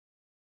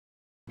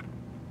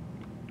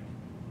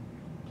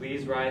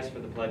Please rise for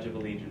the Pledge of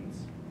Allegiance.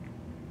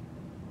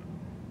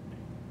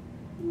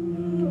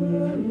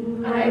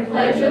 I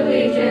pledge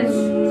allegiance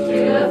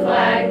to the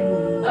flag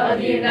of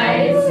the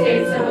United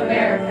States of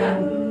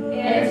America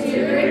and to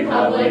the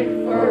republic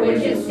for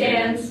which it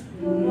stands,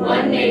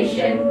 one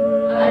nation,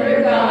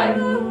 under God,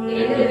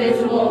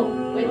 indivisible,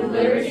 with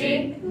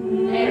liberty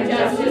and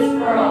justice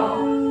for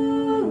all.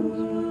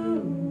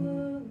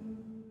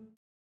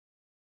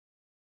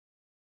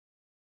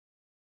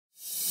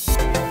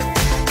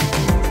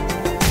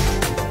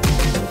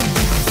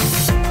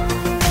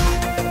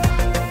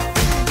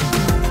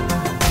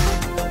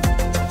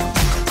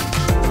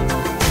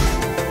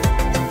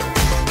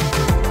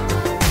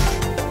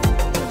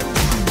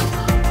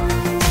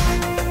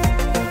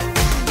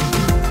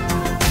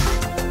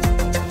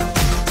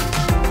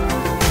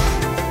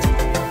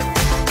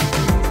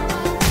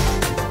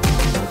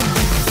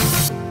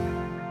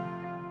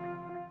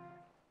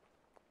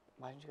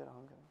 Why didn't you go to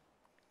homecoming?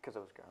 Because I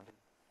was grounded.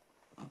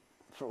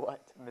 For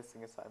what?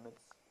 Missing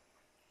assignments.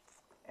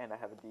 And I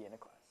have a D in a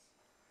class.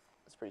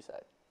 That's pretty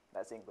sad.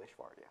 That's English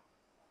for you.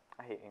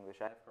 I hate English.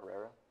 I have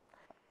Herrera.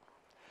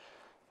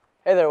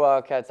 Hey there,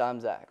 Wildcats.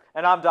 I'm Zach.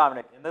 And I'm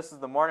Dominic, and this is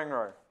the Morning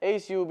Roar.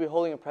 ASU will be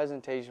holding a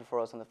presentation for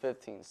us on the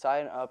 15th.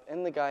 Sign up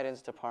in the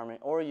guidance department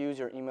or use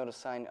your email to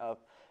sign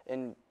up.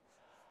 And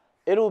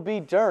it'll be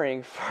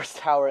during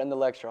first hour in the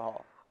lecture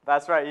hall.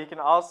 That's right. You can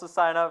also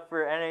sign up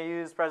for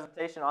NAU's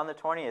presentation on the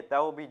 20th. That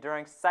will be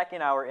during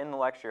second hour in the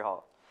lecture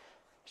hall.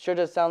 Sure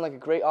does sound like a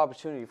great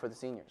opportunity for the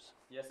seniors.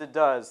 Yes, it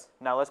does.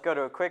 Now let's go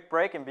to a quick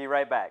break and be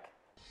right back.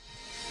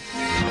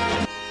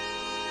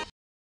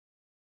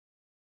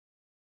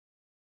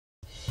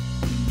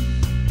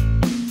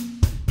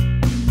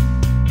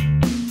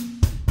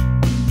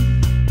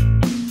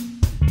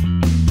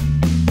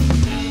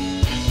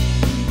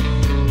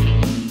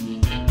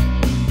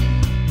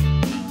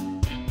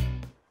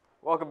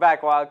 Welcome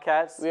back,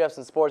 Wildcats. We have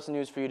some sports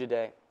news for you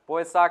today.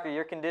 Boys soccer,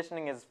 your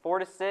conditioning is 4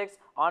 to 6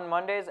 on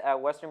Mondays at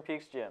Western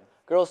Peaks Gym.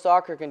 Girls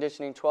soccer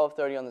conditioning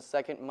 12:30 on the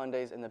second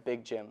Mondays in the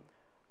big gym.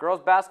 Girls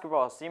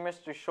basketball, see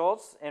Mr.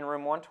 Schultz in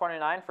room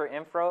 129 for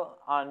info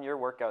on your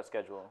workout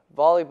schedule.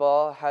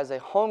 Volleyball has a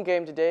home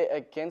game today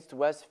against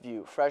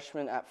Westview,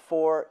 freshmen at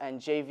 4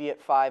 and JV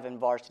at 5 and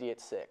varsity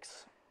at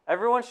 6.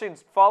 Everyone should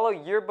follow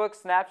Yearbook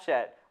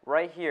Snapchat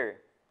right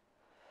here.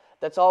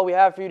 That's all we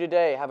have for you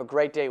today. Have a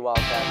great day,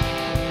 Wildcats.